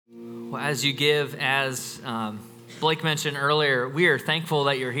Well, as you give, as Blake mentioned earlier, we are thankful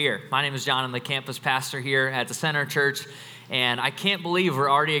that you're here. My name is John. I'm the campus pastor here at the Center Church, and I can't believe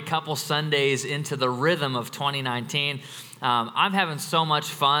we're already a couple Sundays into the rhythm of 2019. I'm having so much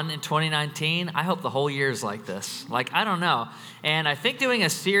fun in 2019. I hope the whole year is like this. I don't know. And I think doing a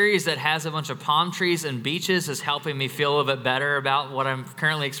series that has a bunch of palm trees and beaches is helping me feel a little bit better about what I'm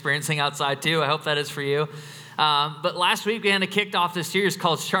currently experiencing outside too. I hope that is for you. But last week we kind of kicked off this series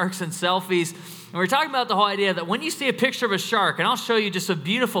called Sharks and Selfies. And we're talking about the whole idea that when you see a picture of a shark, and I'll show you just a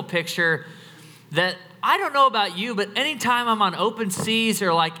beautiful picture that I don't know about you, but anytime I'm on open seas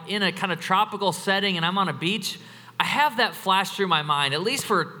or like in a kind of tropical setting and I'm on a beach, I have that flash through my mind, at least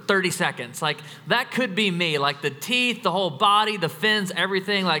for 30 seconds. Like, that could be me. Like, the teeth, the whole body, the fins,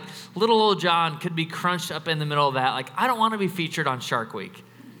 everything. Like, little old John could be crunched up in the middle of that. Like, I don't want to be featured on Shark Week.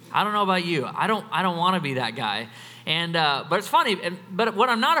 I don't know about you. I don't want to be that guy. And but it's funny. But what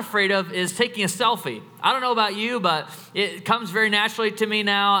I'm not afraid of is taking a selfie. I don't know about you, but it comes very naturally to me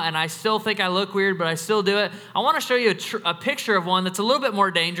now, and I still think I look weird, but I still do it. I want to show you a picture of one that's a little bit more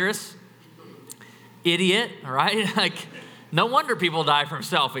dangerous. Idiot, right? Like, no wonder people die from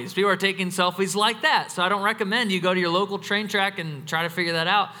selfies. People are taking selfies like that. So I don't recommend you go to your local train track and try to figure that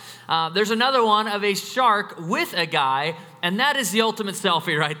out. There's another one of a shark with a guy, and that is the ultimate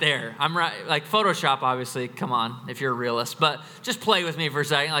selfie right there. I'm right, like Photoshop, obviously. Come on, if you're a realist, but just play with me for a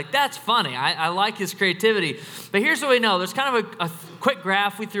second. Like, that's funny. I like his creativity. But here's what we know. There's kind of a quick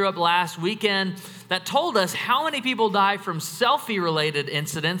graph we threw up last weekend that told us how many people die from selfie-related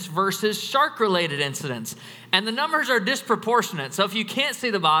incidents versus shark-related incidents. And the numbers are disproportionate. So if you can't see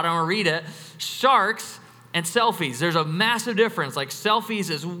the bottom or read it, sharks and selfies, there's a massive difference. Like, selfies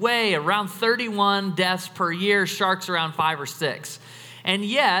is way around 31 deaths per year, sharks around 5 or 6. And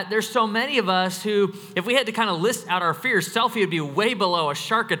yet, there's so many of us who, if we had to kind of list out our fears, selfie would be way below a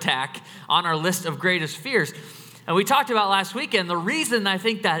shark attack on our list of greatest fears. And we talked about last weekend, the reason I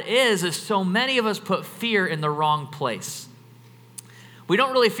think that is so many of us put fear in the wrong place. We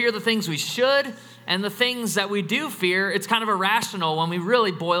don't really fear the things we should, and the things that we do fear, it's kind of irrational when we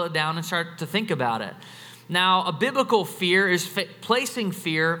really boil it down and start to think about it. Now, a biblical fear is placing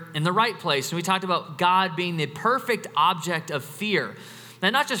fear in the right place. And we talked about God being the perfect object of fear.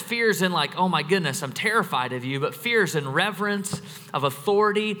 And not just fears in like, oh my goodness, I'm terrified of you, but fears in reverence, of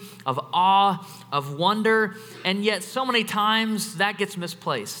authority, of awe, of wonder. And yet so many times that gets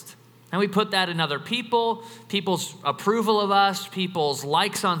misplaced. And we put that in other people, people's approval of us, people's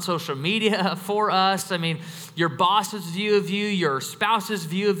likes on social media for us. I mean, your boss's view of you, your spouse's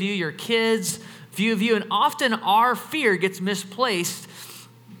view of you, your kids' view of you. And often our fear gets misplaced,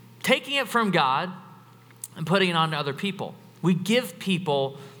 taking it from God and putting it on to other people. We give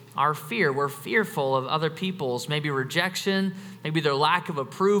people our fear. We're fearful of other people's maybe rejection, maybe their lack of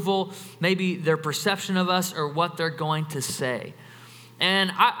approval, maybe their perception of us or what they're going to say.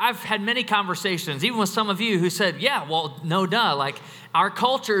 And I've had many conversations, even with some of you who said, yeah, well, no duh. Like, our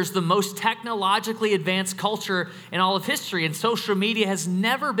culture is the most technologically advanced culture in all of history, and social media has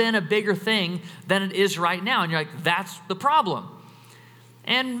never been a bigger thing than it is right now. And you're like, that's the problem.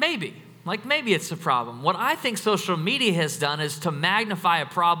 And maybe it's the problem. What I think social media has done is to magnify a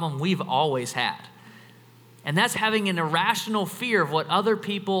problem we've always had. And that's having an irrational fear of what other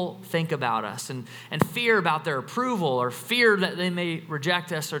people think about us and fear about their approval or fear that they may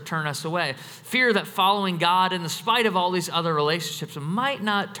reject us or turn us away. Fear that following God in the spite of all these other relationships might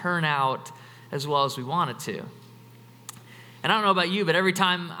not turn out as well as we want it to. And I don't know about you, but every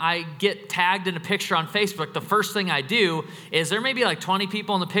time I get tagged in a picture on Facebook, the first thing I do is there may be like 20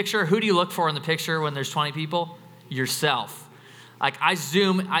 people in the picture. Who do you look for in the picture when there's 20 people? Yourself. Like, I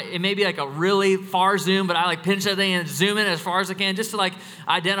zoom, it may be like a really far zoom, but I like pinch that thing and zoom in as far as I can just to like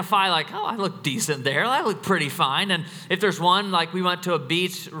identify like, oh, I look decent there. I look pretty fine. And if there's one, like we went to a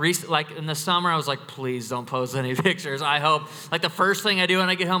beach like in the summer, I was like, please don't post any pictures. I hope, like the first thing I do when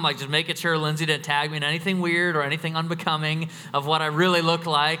I get home, like just making sure Lindsay didn't tag me in anything weird or anything unbecoming of what I really look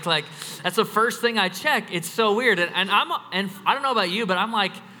like. Like, that's the first thing I check. It's so weird. And I don't know about you, but I'm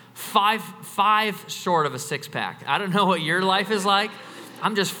like, five short of a six-pack. I don't know what your life is like.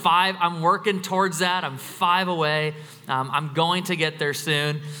 I'm just 5. I'm working towards that. I'm 5 away. I'm going to get there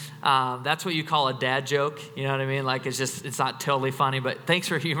soon. That's what you call a dad joke. You know what I mean? Like, it's not totally funny, but thanks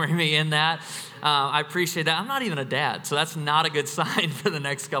for humoring me in that. I appreciate that. I'm not even a dad, so that's not a good sign for the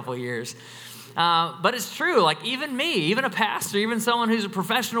next couple of years. But it's true, like even me, even a pastor, even someone who's a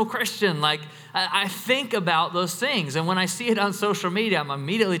professional Christian, like I think about those things. And when I see it on social media, I'm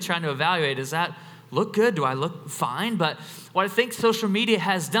immediately trying to evaluate, does that look good? Do I look fine? But what I think social media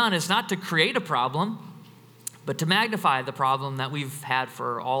has done is not to create a problem, but to magnify the problem that we've had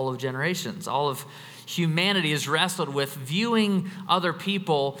for all of generations. All of humanity has wrestled with viewing other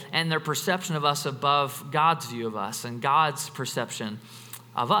people and their perception of us above God's view of us and God's perception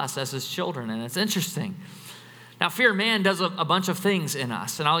of us as his children. And it's interesting. Now, fear of man does a bunch of things in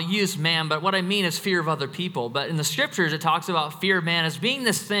us, and I'll use man, but what I mean is fear of other people. But in the scriptures, it talks about fear of man as being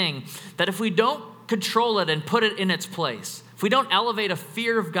this thing that if we don't control it and put it in its place, if we don't elevate a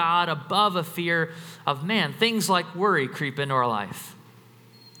fear of God above a fear of man, things like worry creep into our life.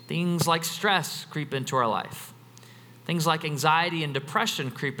 Things like stress creep into our life. Things like anxiety and depression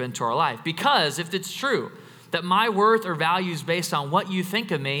creep into our life. Because if it's true that my worth or value is based on what you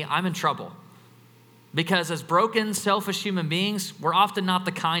think of me, I'm in trouble. Because as broken, selfish human beings, we're often not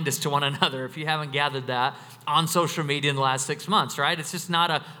the kindest to one another, if you haven't gathered that on social media in the last 6 months, right? It's just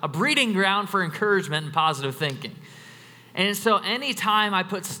not a breeding ground for encouragement and positive thinking. And so anytime I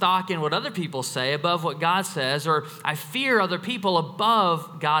put stock in what other people say above what God says, or I fear other people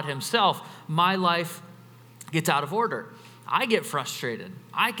above God himself, my life gets out of order. I get frustrated.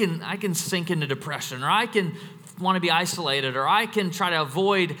 I can sink into depression, or I can want to be isolated, or I can try to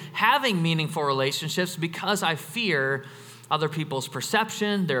avoid having meaningful relationships because I fear other people's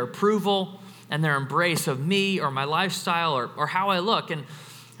perception, their approval, and their embrace of me or my lifestyle or how I look. And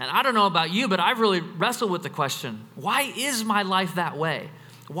I don't know about you, but I've really wrestled with the question, why is my life that way?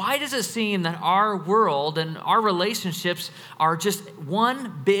 Why does it seem that our world and our relationships are just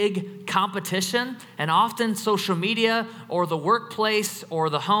one big competition, and often social media or the workplace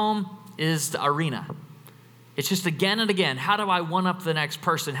or the home is the arena? It's just again and again, how do I one-up the next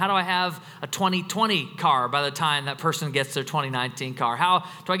person? How do I have a 2020 car by the time that person gets their 2019 car? How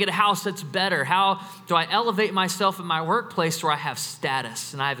do I get a house that's better? How do I elevate myself in my workplace where I have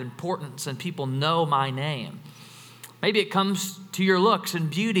status and I have importance and people know my name? Maybe it comes to your looks and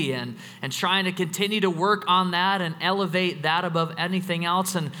beauty and trying to continue to work on that and elevate that above anything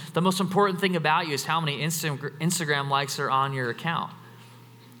else. And the most important thing about you is how many Instagram likes are on your account.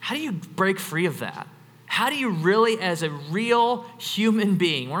 How do you break free of that? How do you really, as a real human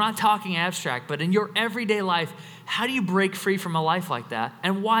being, we're not talking abstract, but in your everyday life, how do you break free from a life like that?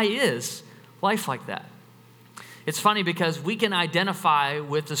 And why is life like that? It's funny because we can identify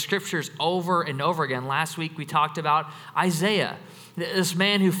with the scriptures over and over again. Last week we talked about Isaiah, this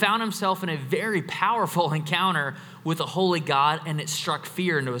man who found himself in a very powerful encounter with a holy God, and it struck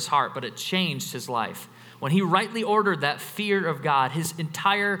fear into his heart, but it changed his life. When he rightly ordered that fear of God, his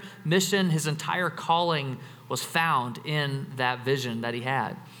entire mission, his entire calling was found in that vision that he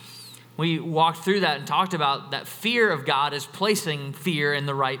had. We walked through that and talked about that fear of God is placing fear in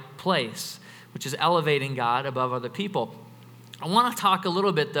the right place, which is elevating God above other people. I want to talk a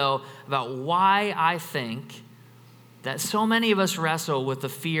little bit, though, about why I think that so many of us wrestle with the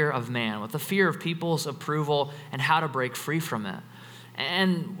fear of man, with the fear of people's approval, and how to break free from it.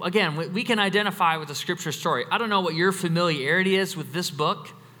 And again, we can identify with the scripture story. I don't know what your familiarity is with this book,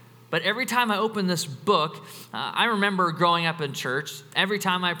 but every time I open this book, I remember growing up in church, every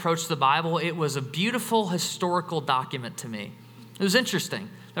time I approached the Bible, it was a beautiful historical document to me. It was interesting.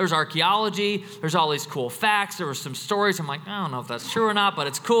 There was archaeology, there's all these cool facts, there were some stories. I'm like, I don't know if that's true or not, but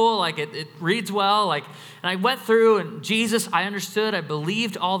it's cool, like it reads well. And I went through, and Jesus, I understood, I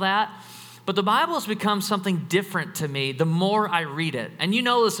believed all that. But the Bible has become something different to me the more I read it. And you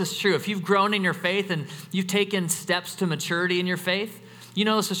know this is true. If you've grown in your faith and you've taken steps to maturity in your faith, you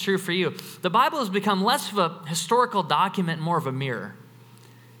know this is true for you. The Bible has become less of a historical document, more of a mirror.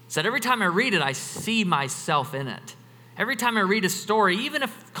 It's that every time I read it, I see myself in it. Every time I read a story, even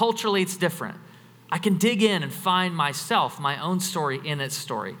if culturally it's different, I can dig in and find myself, my own story in its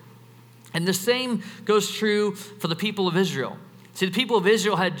story. And the same goes true for the people of Israel. See, the people of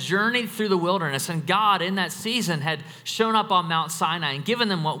Israel had journeyed through the wilderness, and God in that season had shown up on Mount Sinai and given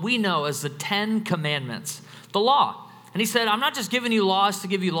them what we know as the 10 Commandments, the law. And he said, I'm not just giving you laws to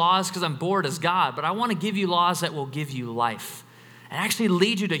give you laws because I'm bored as God, but I want to give you laws that will give you life and actually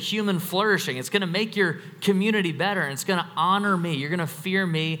lead you to human flourishing. It's going to make your community better, and it's going to honor me. You're going to fear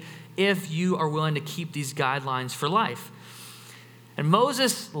me if you are willing to keep these guidelines for life. And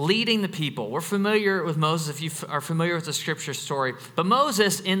Moses leading the people. We're familiar with Moses if you are familiar with the scripture story. But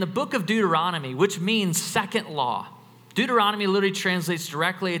Moses in the book of Deuteronomy, which means second law. Deuteronomy literally translates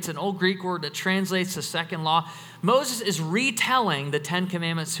directly. It's an old Greek word that translates to second law. Moses is retelling the 10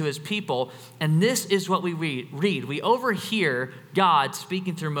 Commandments to his people, and this is what we read. We overhear God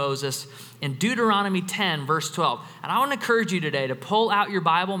speaking through Moses in Deuteronomy 10, verse 12. And I want to encourage you today to pull out your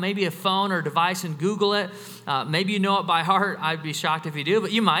Bible, maybe a phone or device, and Google it. Maybe you know it by heart. I'd be shocked if you do,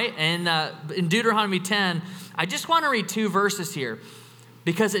 but you might. And in Deuteronomy 10, I just want to read 2 verses here.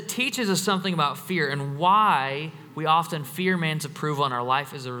 because it teaches us something about fear and why we often fear man's approval in our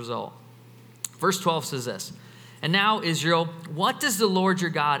life as a result. Verse 12 says this, "And now, Israel, what does the Lord your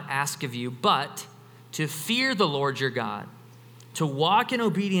God ask of you but to fear the Lord your God, to walk in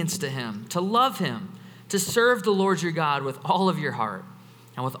obedience to him, to love him, to serve the Lord your God with all of your heart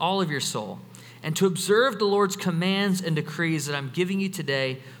and with all of your soul, and to observe the Lord's commands and decrees that I'm giving you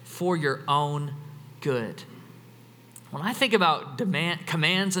today for your own good." When I think about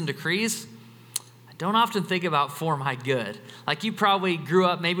commands and decrees, I don't often think about for my good. Like you probably grew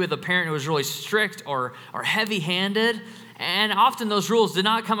up maybe with a parent who was really strict or heavy-handed, and often those rules did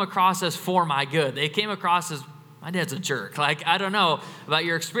not come across as for my good. They came across as, my dad's a jerk. Like, I don't know about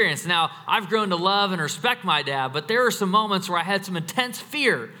your experience. Now, I've grown to love and respect my dad, but there were some moments where I had some intense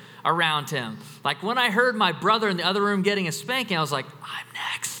fear around him. Like when I heard my brother in the other room getting a spanking, I was like, I'm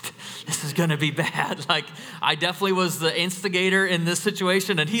next. This is going to be bad. Like, I definitely was the instigator in this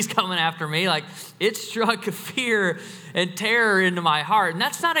situation, and he's coming after me. Like, it struck fear and terror into my heart. And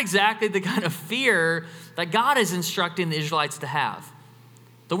that's not exactly the kind of fear that God is instructing the Israelites to have.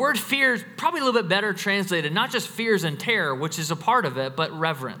 The word fear is probably a little bit better translated, not just fears and terror, which is a part of it, but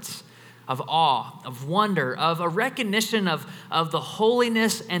reverence, of awe, of wonder, of a recognition of the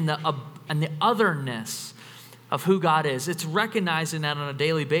holiness and the otherness of who God is. It's recognizing that on a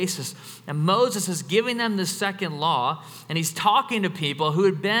daily basis. And Moses is giving them this second law, and he's talking to people who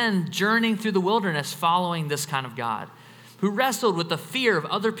had been journeying through the wilderness following this kind of God, who wrestled with the fear of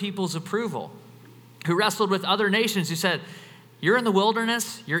other people's approval, who wrestled with other nations who said, you're in the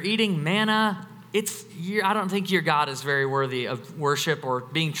wilderness, you're eating manna, I don't think your God is very worthy of worship or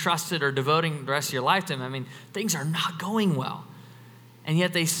being trusted or devoting the rest of your life to him. I mean, things are not going well. And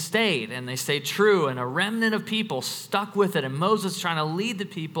yet they stayed, and they stayed true, and a remnant of people stuck with it. And Moses trying to lead the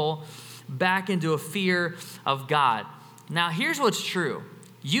people back into a fear of God. Now, here's what's true.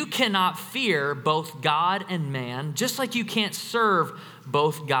 You cannot fear both God and man, just like you can't serve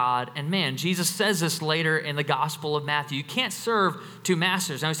both God and man. Jesus says this later in the Gospel of Matthew. You can't serve two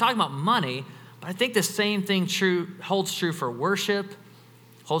masters. Now, he's talking about money, but I think the same thing holds true for worship,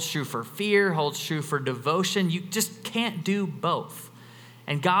 holds true for fear, holds true for devotion. You just can't do both.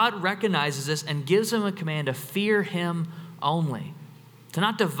 And God recognizes this and gives them a command to fear him only, to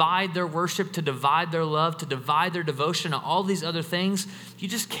not divide their worship, to divide their love, to divide their devotion, and all these other things. You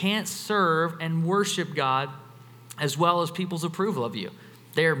just can't serve and worship God as well as people's approval of you.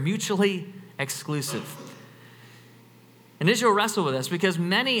 They're mutually exclusive. And Israel wrestled with this because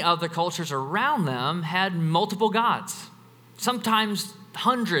many of the cultures around them had multiple gods, sometimes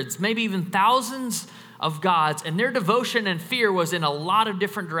hundreds, maybe even thousands of gods, and their devotion and fear was in a lot of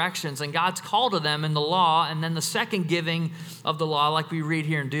different directions, and God's call to them in the law, and then the second giving of the law, like we read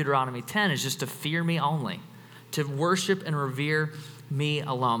here in Deuteronomy 10, is just to fear me only, to worship and revere me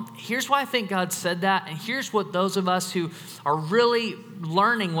alone. Here's why I think God said that, and here's what those of us who are really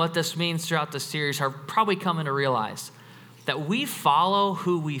learning what this means throughout the series are probably coming to realize, that we follow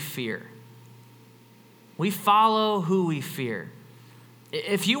who we fear. We follow who we fear.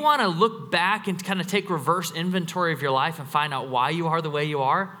 If you want to look back and kind of take reverse inventory of your life and find out why you are the way you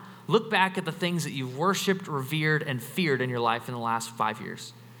are, look back at the things that you've worshiped, revered, and feared in your life in the last 5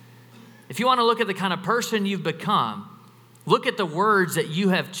 years. If you want to look at the kind of person you've become, look at the words that you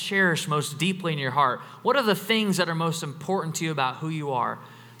have cherished most deeply in your heart. What are the things that are most important to you about who you are?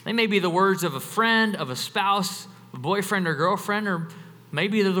 They may be the words of a friend, of a spouse, a boyfriend or girlfriend, or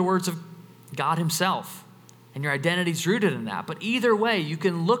maybe they're the words of God himself. And your identity is rooted in that. But either way, you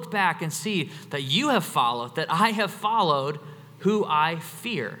can look back and see that you have followed, that I have followed who I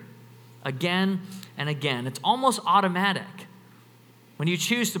fear again and again. It's almost automatic. When you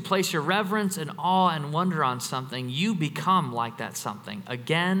choose to place your reverence and awe and wonder on something, you become like that something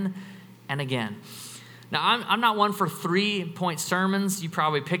again and again. Now, I'm not one for 3-point sermons. You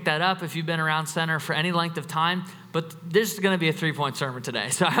probably picked that up if you've been around Center for any length of time. But this is going to be a 3-point sermon today.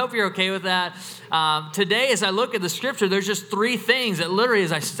 So I hope you're okay with that. Today, as I look at the scripture, there's just 3 things that literally,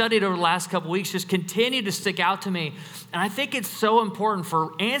 as I studied over the last couple weeks, just continue to stick out to me. And I think it's so important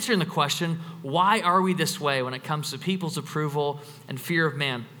for answering the question, why are we this way when it comes to people's approval and fear of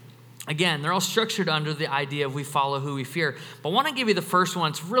man? Again, they're all structured under the idea of we follow who we fear. But I want to give you the first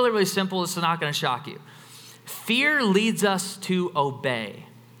one. It's really, really simple. It's not going to shock you. Fear leads us to obey.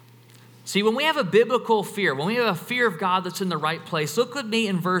 See, when we have a biblical fear, when we have a fear of God that's in the right place, look with me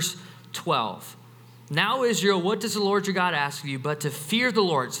in verse 12. Now, Israel, what does the Lord your God ask of you but to fear the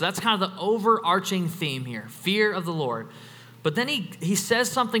Lord? So that's kind of the overarching theme here, fear of the Lord. But then he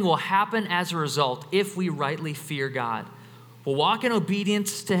says something will happen as a result if we rightly fear God. We'll walk in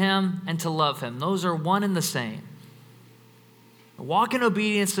obedience to him and to love him. Those are one and the same. walk in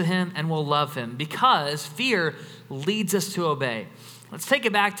obedience to him, and we'll love him because fear leads us to obey. Let's take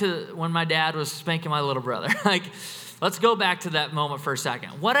it back to when my dad was spanking my little brother. Let's go back to that moment for a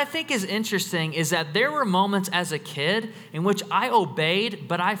second. What I think is interesting is that there were moments as a kid in which I obeyed,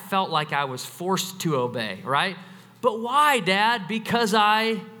 but I felt like I was forced to obey, right? But why, Dad? Because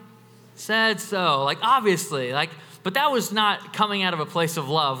I said so. Obviously. But that was not coming out of a place of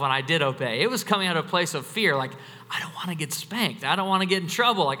love when I did obey. It was coming out of a place of fear. I don't want to get spanked. I don't want to get in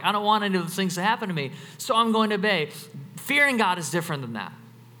trouble. I don't want any of those things to happen to me. So I'm going to obey. Fearing God is different than that.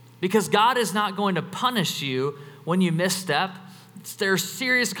 Because God is not going to punish you when you misstep. There are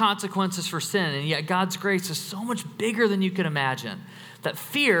serious consequences for sin, and yet God's grace is so much bigger than you can imagine. That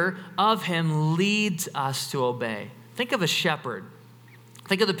fear of him leads us to obey. Think of a shepherd.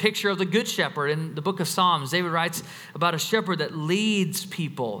 Think of the picture of the good shepherd in the book of Psalms. David writes about a shepherd that leads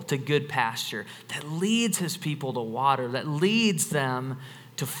people to good pasture, that leads his people to water, that leads them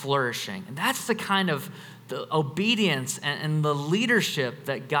to flourishing. And that's the kind of the obedience and the leadership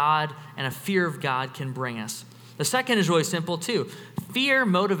that God and a fear of God can bring us. The second is really simple too. Fear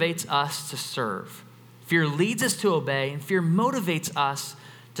motivates us to serve. Fear leads us to obey, and fear motivates us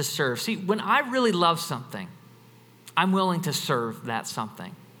to serve. See, when I really love something, I'm willing to serve that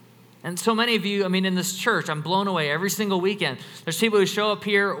something. And so many of you, in this church, I'm blown away every single weekend. There's people who show up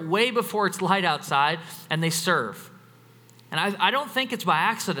here way before it's light outside, and they serve. And I don't think it's by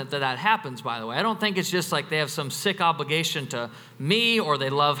accident that happens, by the way. I don't think it's just they have some sick obligation to me or they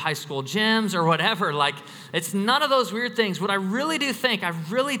love high school gyms or whatever. It's none of those weird things. What I really do think, I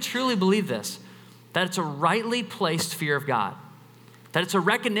really truly believe this, that it's a rightly placed fear of God. That it's a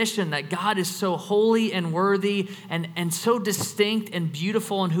recognition that God is so holy and worthy and so distinct and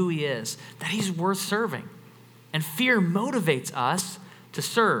beautiful in who he is, that he's worth serving. And fear motivates us to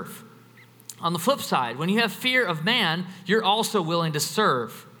serve. On the flip side, when you have fear of man, you're also willing to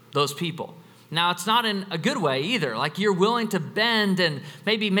serve those people. Now, it's not in a good way either. You're willing to bend and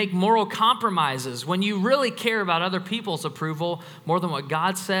maybe make moral compromises when you really care about other people's approval more than what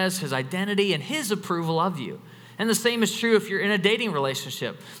God says, his identity, and his approval of you. And the same is true if you're in a dating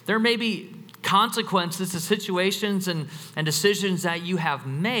relationship. There may be consequences to situations and decisions that you have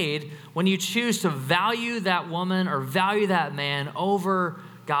made when you choose to value that woman or value that man over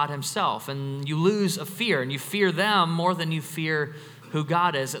God himself. And you lose a fear, and you fear them more than you fear who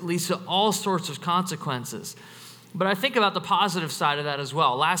God is. It leads to all sorts of consequences. But I think about the positive side of that as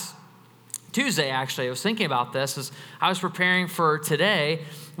well. Last Tuesday, actually, I was thinking about this as I was preparing for today.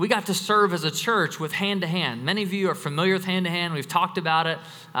 We got to serve as a church with Hand to Hand. Many of you are familiar with Hand to Hand. We've talked about it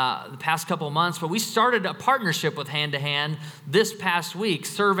the past couple of months, but we started a partnership with Hand to Hand this past week,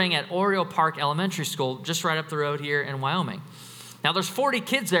 serving at Oriole Park Elementary School, just right up the road here in Wyoming. Now, there's 40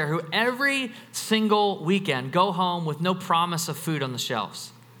 kids there who every single weekend go home with no promise of food on the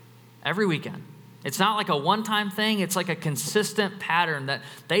shelves. Every weekend. It's not like a one-time thing. It's like a consistent pattern that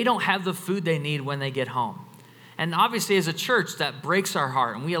they don't have the food they need when they get home. And obviously, as a church, that breaks our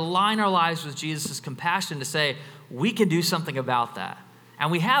heart. And we align our lives with Jesus' compassion to say, we can do something about that.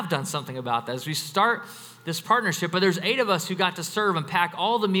 And we have done something about that as we start this partnership. But there's 8 of us who got to serve and pack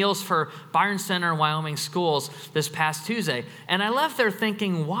all the meals for Byron Center and Wyoming schools this past Tuesday. And I left there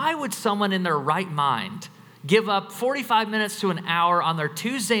thinking, why would someone in their right mind give up 45 minutes to an hour on their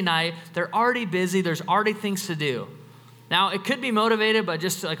Tuesday night? They're already busy. There's already things to do. Now, it could be motivated by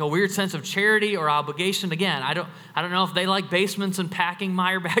just a weird sense of charity or obligation. Again, I don't know if they like basements and packing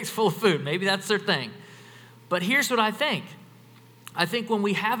Meyer bags full of food. Maybe that's their thing. But here's what I think. I think when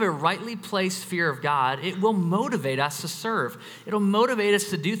we have a rightly placed fear of God, it will motivate us to serve. It'll motivate us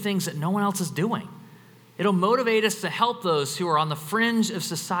to do things that no one else is doing. It'll motivate us to help those who are on the fringe of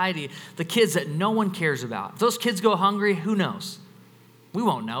society, the kids that no one cares about. If those kids go hungry, who knows? We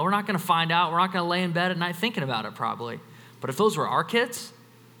won't know. We're not going to find out. We're not going to lay in bed at night thinking about it probably. But if those were our kids,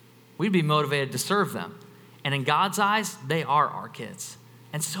 we'd be motivated to serve them. And in God's eyes, they are our kids.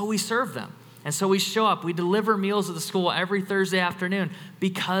 And so we serve them. And so we show up. We deliver meals at the school every Thursday afternoon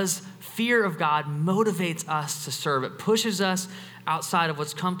because fear of God motivates us to serve. It pushes us outside of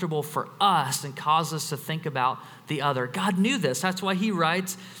what's comfortable for us and causes us to think about the other. God knew this. That's why he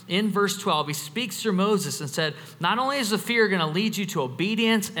writes in verse 12, he speaks through Moses and said, not only is the fear going to lead you to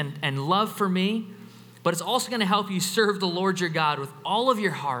obedience and love for me, but it's also going to help you serve the Lord your God with all of your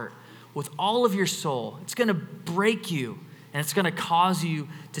heart, with all of your soul. It's going to break you, and it's going to cause you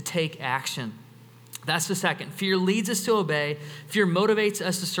to take action. That's the second. Fear leads us to obey. Fear motivates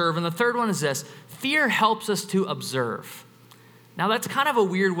us to serve. And the third one is this. Fear helps us to observe. Now, that's kind of a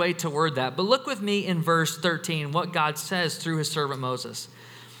weird way to word that, but look with me in verse 13, what God says through his servant Moses.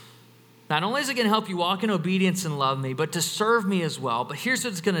 Not only is it going to help you walk in obedience and love me, but to serve me as well. But here's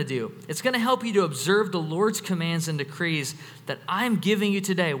what it's going to do. It's going to help you to observe the Lord's commands and decrees that I'm giving you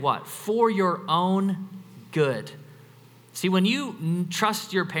today. What? For your own good. See, when you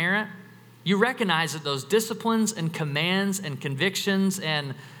trust your parent, you recognize that those disciplines and commands and convictions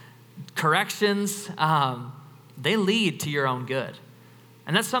and corrections, they lead to your own good.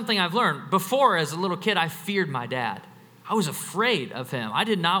 And that's something I've learned. Before, as a little kid, I feared my dad. I was afraid of him. I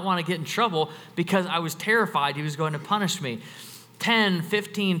did not want to get in trouble because I was terrified he was going to punish me. 10,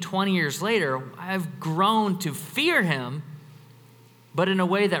 15, 20 years later, I've grown to fear him, but in a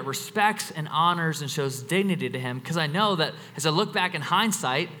way that respects and honors and shows dignity to him, because I know that as I look back in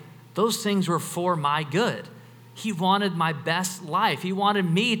hindsight, those things were for my good. He wanted my best life. He wanted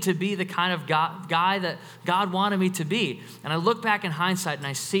me to be the kind of guy that God wanted me to be. And I look back in hindsight and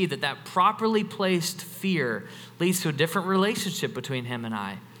I see that properly placed fear leads to a different relationship between him and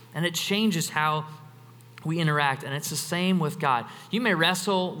I. And it changes how we interact. And it's the same with God. You may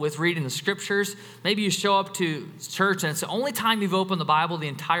wrestle with reading the scriptures. Maybe you show up to church and it's the only time you've opened the Bible the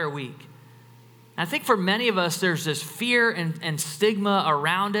entire week. I think for many of us, there's this fear and stigma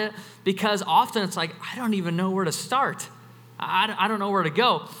around it because often it's like, I don't even know where to start. I don't know where to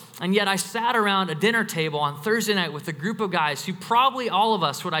go. And yet I sat around a dinner table on Thursday night with a group of guys who probably all of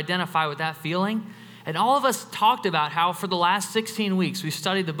us would identify with that feeling. And all of us talked about how for the last 16 weeks, we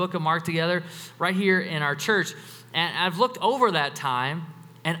studied the book of Mark together right here in our church. And I've looked over that time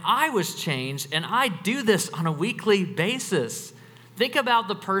and I was changed, and I do this on a weekly basis. Think about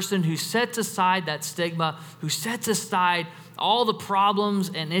the person who sets aside that stigma, who sets aside all the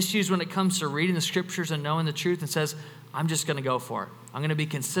problems and issues when it comes to reading the scriptures and knowing the truth and says, I'm just going to go for it. I'm going to be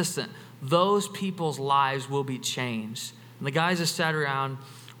consistent. Those people's lives will be changed. And the guys I sat around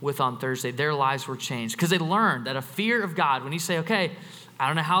with on Thursday, their lives were changed because they learned that a fear of God, when you say, okay, I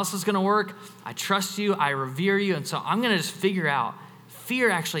don't know how this is going to work. I trust you. I revere you. And so I'm going to just figure out.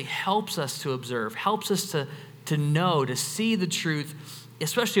 Fear actually helps us to observe, helps us to know, to see the truth,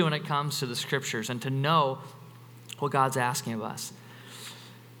 especially when it comes to the scriptures, and to know what God's asking of us.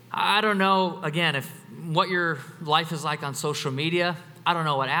 I don't know, again, if what your life is like on social media. I don't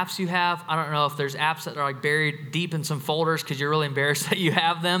know what apps you have. I don't know if there's apps that are like buried deep in some folders because you're really embarrassed that you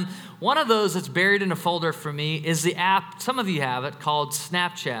have them. One of those that's buried in a folder for me is the app, some of you have it, called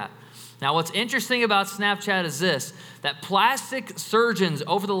Snapchat. Now, what's interesting about Snapchat is this, that plastic surgeons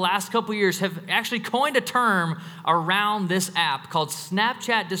over the last couple years have actually coined a term around this app called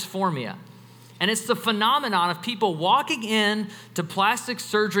Snapchat dysphoria. And it's the phenomenon of people walking in to plastic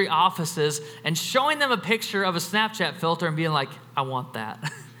surgery offices and showing them a picture of a Snapchat filter and being like, I want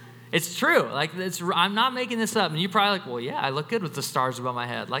that. It's true. Like, I'm not making this up. And you're probably like, well, yeah, I look good with the stars above my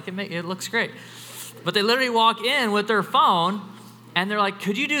head. Like, it looks great. But they literally walk in with their phone and they're like,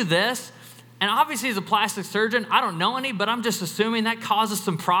 could you do this? And obviously as a plastic surgeon, I don't know any, but I'm just assuming that causes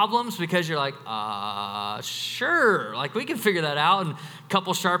some problems because you're like, sure. Like, we can figure that out. And a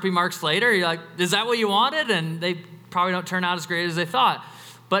couple Sharpie marks later, you're like, is that what you wanted? And they probably don't turn out as great as they thought.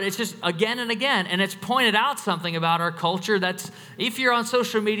 But it's just again and again. And it's pointed out something about our culture that's, if you're on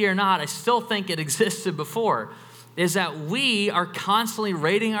social media or not, I still think it existed before, is that we are constantly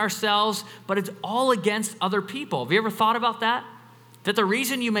rating ourselves, but it's all against other people. Have you ever thought about that? That the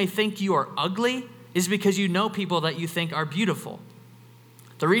reason you may think you are ugly is because you know people that you think are beautiful.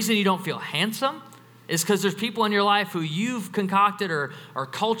 The reason you don't feel handsome is because there's people in your life who you've concocted or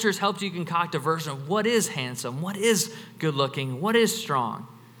culture's helped you concoct a version of what is handsome, what is good looking, what is strong.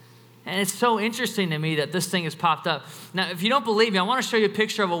 And it's so interesting to me that this thing has popped up. Now, if you don't believe me, I want to show you a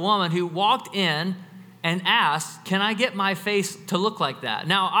picture of a woman who walked in and asked, can I get my face to look like that?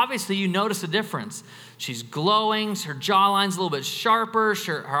 Now, obviously, you notice a difference. She's glowing. Her jawline's a little bit sharper.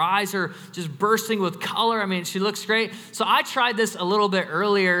 Her eyes are just bursting with color. I mean, she looks great. So I tried this a little bit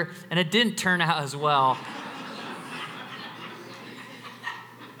earlier, and it didn't turn out as well.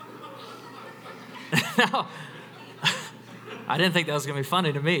 Now, I didn't think that was going to be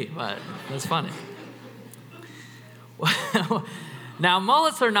funny to me, but that's funny. Now,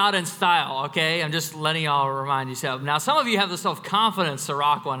 mullets are not in style, okay? I'm just letting y'all remind yourself. Now, some of you have the self-confidence to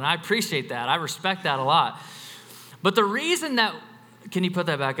rock one, and I appreciate that. I respect that a lot. But the reason that, can you put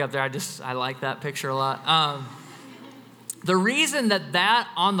that back up there? I like that picture a lot. The reason that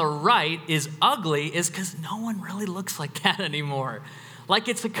on the right is ugly is because no one really looks like that anymore. Like,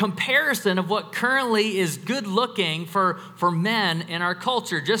 it's a comparison of what currently is good looking for men in our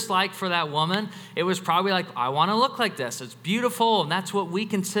culture. Just like for that woman, it was probably like, I want to look like this. It's beautiful, and that's what we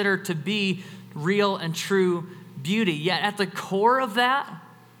consider to be real and true beauty. Yet at the core of that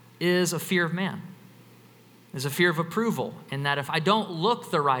is a fear of man. is a fear of approval, in that if I don't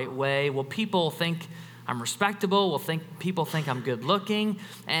look the right way, will people think I'm respectable? Will people think I'm good looking?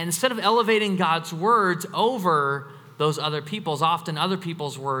 And instead of elevating God's words over those other people's, often other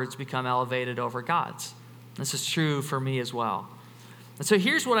people's words become elevated over God's. This is true for me as well. And so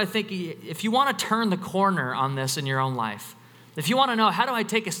here's what I think, if you want to turn the corner on this in your own life, if you want to know, how do I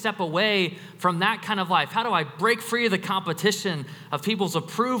take a step away from that kind of life? How do I break free of the competition of people's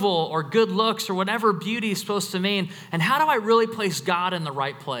approval or good looks or whatever beauty is supposed to mean? And how do I really place God in the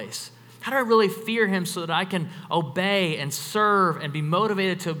right place? How do I really fear him so that I can obey and serve and be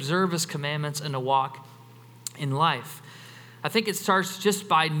motivated to observe his commandments and to walk in life? I think it starts just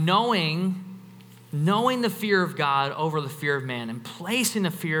by knowing the fear of God over the fear of man, and placing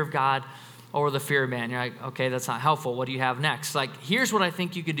the fear of God over the fear of man. You're like, okay, that's not helpful. What do you have next? Like, here's what I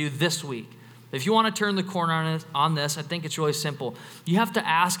think you could do this week. If you want to turn the corner on this, I think it's really simple. You have to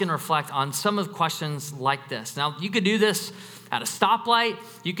ask and reflect on some of the questions like this. Now, you could do this at a stoplight.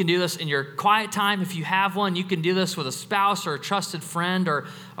 You can do this in your quiet time if you have one. You can do this with a spouse or a trusted friend or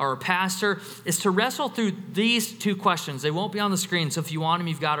a pastor. Is to wrestle through these two questions. They won't be on the screen, so if you want them,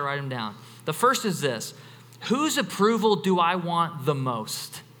 you've got to write them down. The first is this: whose approval do I want the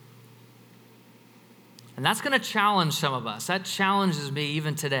most? And that's going to challenge some of us. That challenges me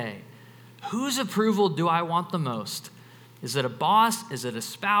even today. Whose approval do I want the most? Is it a boss? Is it a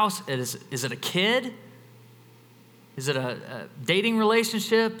spouse? Is it a kid? Is it a dating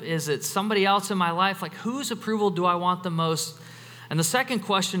relationship? Is it somebody else in my life? Like, whose approval do I want the most? And the second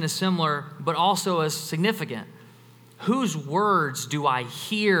question is similar, but also as significant. Whose words do I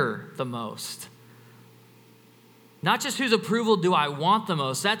hear the most? Not just whose approval do I want the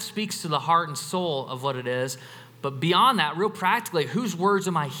most. That speaks to the heart and soul of what it is. But beyond that, real practically, whose words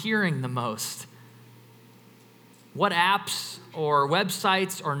am I hearing the most? What apps or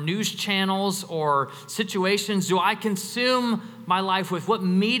websites or news channels or situations do I consume my life with? What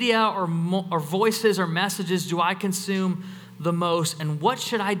media or voices or messages do I consume the most? And what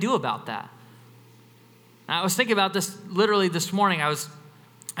should I do about that? I was thinking about this literally this morning.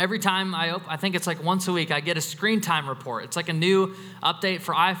 Every time I think it's like once a week, I get a screen time report. It's like a new update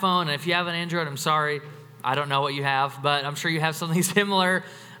for iPhone. And if you have an Android, I'm sorry, I don't know what you have, but I'm sure you have something similar.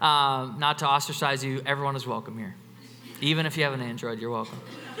 Not to ostracize you, everyone is welcome here. Even if you have an Android, you're welcome.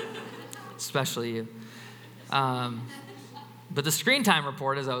 Especially you. But the screen time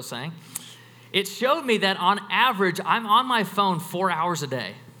report, as I was saying, it showed me that on average, I'm on my phone 4 hours a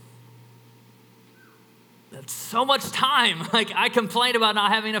day. That's so much time. Like, I complained about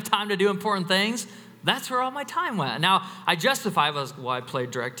not having enough time to do important things. That's where all my time went. Now, I justify it as, well, I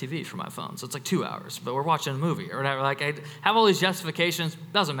played DirecTV from my phone, so it's like 2 hours, but we're watching a movie or whatever. Like, I have all these justifications.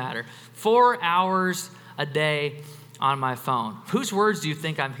 Doesn't matter. 4 hours a day on my phone. Whose words do you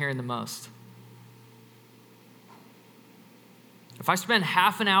think I'm hearing the most? If I spend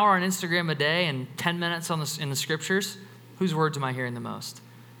half an hour on Instagram a day and 10 minutes in the scriptures, whose words am I hearing the most?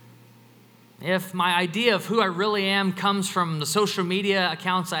 If my idea of who I really am comes from the social media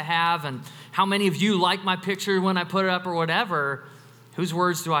accounts I have and how many of you like my picture when I put it up or whatever, whose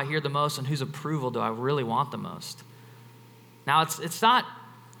words do I hear the most and whose approval do I really want the most? Now, it's not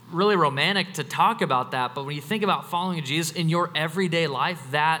really romantic to talk about that, but when you think about following Jesus in your everyday life,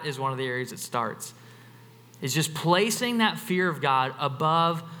 that is one of the areas it starts. It's just placing that fear of God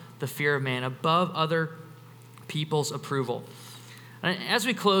above the fear of man, above other people's approval. And as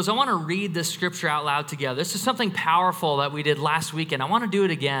we close, I want to read this scripture out loud together. This is something powerful that we did last weekend. I want to do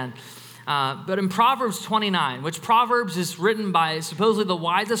it again. But in Proverbs 29, which Proverbs is written by supposedly the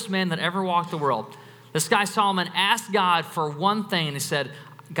wisest man that ever walked the world, this guy Solomon asked God for one thing, and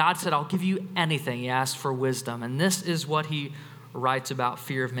God said, I'll give you anything. He asked for wisdom. And this is what he writes about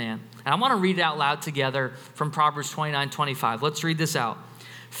fear of man. And I want to read it out loud together from Proverbs 29:25. Let's read this out.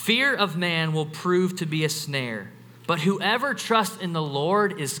 Fear of man will prove to be a snare, but whoever trusts in the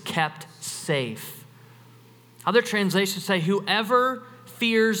Lord is kept safe. Other translations say, whoever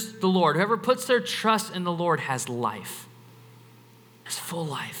fears the Lord, whoever puts their trust in the Lord has life. Has full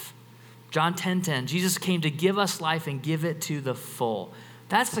life. John 10:10, Jesus came to give us life and give it to the full.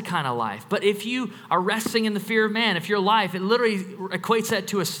 That's the kind of life. But if you are resting in the fear of man, if your life, it literally equates that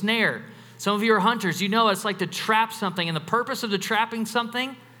to a snare. Some of you are hunters. You know what it's like to trap something. And the purpose of the trapping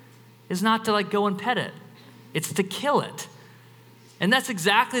something is not to go and pet it. It's to kill it. And that's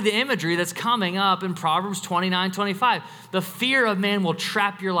exactly the imagery that's coming up in Proverbs 29:25. The fear of man will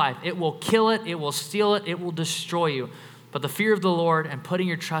trap your life. It will kill it. It will steal it. It will destroy you. But the fear of the Lord and putting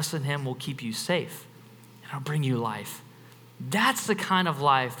your trust in him will keep you safe. And it'll bring you life. That's the kind of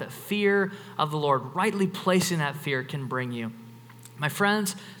life that fear of the Lord, rightly placing that fear, can bring you. My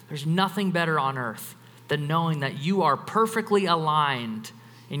friends, there's nothing better on earth than knowing that you are perfectly aligned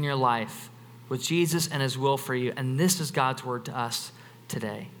in your life with Jesus and his will for you. And this is God's word to us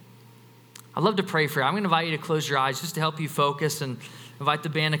today. I'd love to pray for you. I'm going to invite you to close your eyes just to help you focus, and invite the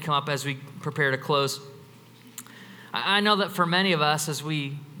band to come up as we prepare to close. I know that for many of us, as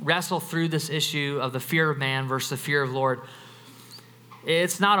we wrestle through this issue of the fear of man versus the fear of Lord,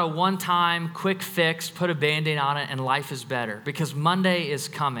 it's not a one-time quick fix, put a Band-Aid on it, and life is better. Because Monday is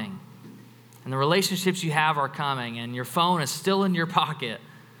coming, and the relationships you have are coming, and your phone is still in your pocket.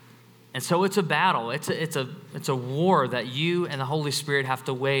 And so it's a battle. It's a war that you and the Holy Spirit have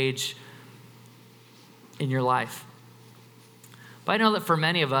to wage in your life. But I know that for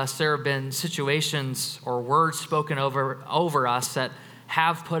many of us, there have been situations or words spoken over us that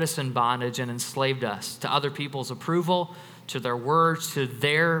have put us in bondage and enslaved us to other people's approval, to their words, to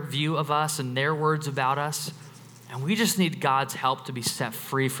their view of us and their words about us. And we just need God's help to be set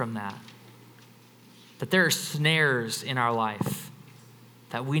free from that. That there are snares in our life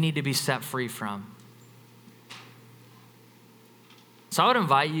that we need to be set free from. So I would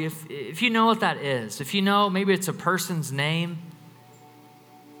invite you, if you know what that is, if you know maybe it's a person's name,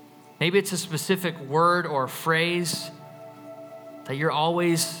 maybe it's a specific word or phrase, that you're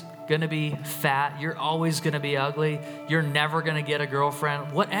always going to be fat, you're always going to be ugly, you're never going to get a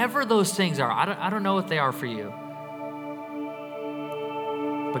girlfriend, whatever those things are, I don't know what they are for you.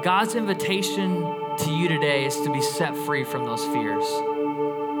 But God's invitation to you today is to be set free from those fears,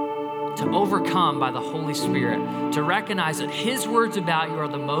 to overcome by the Holy Spirit, to recognize that his words about you are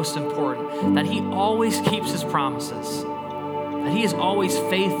the most important, that he always keeps his promises, that he is always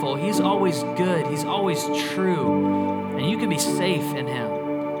faithful, he's always good, he's always true, and you can be safe in him.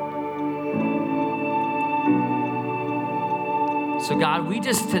 So God, we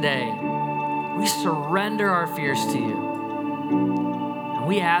surrender our fears to you, and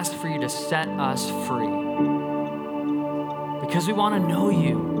we ask for you to set us free, because we want to know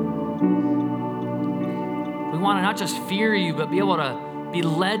you. We want to not just fear you, but be able to be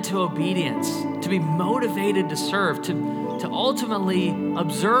led to obedience, to be motivated to serve, to ultimately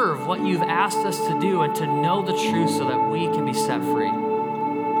observe what you've asked us to do, and to know the truth so that we can be set free.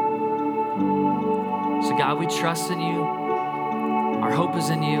 So God, we trust in you. Our hope is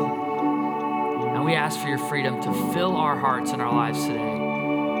in you. And we ask for your freedom to fill our hearts and our lives today.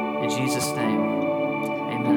 In Jesus' name.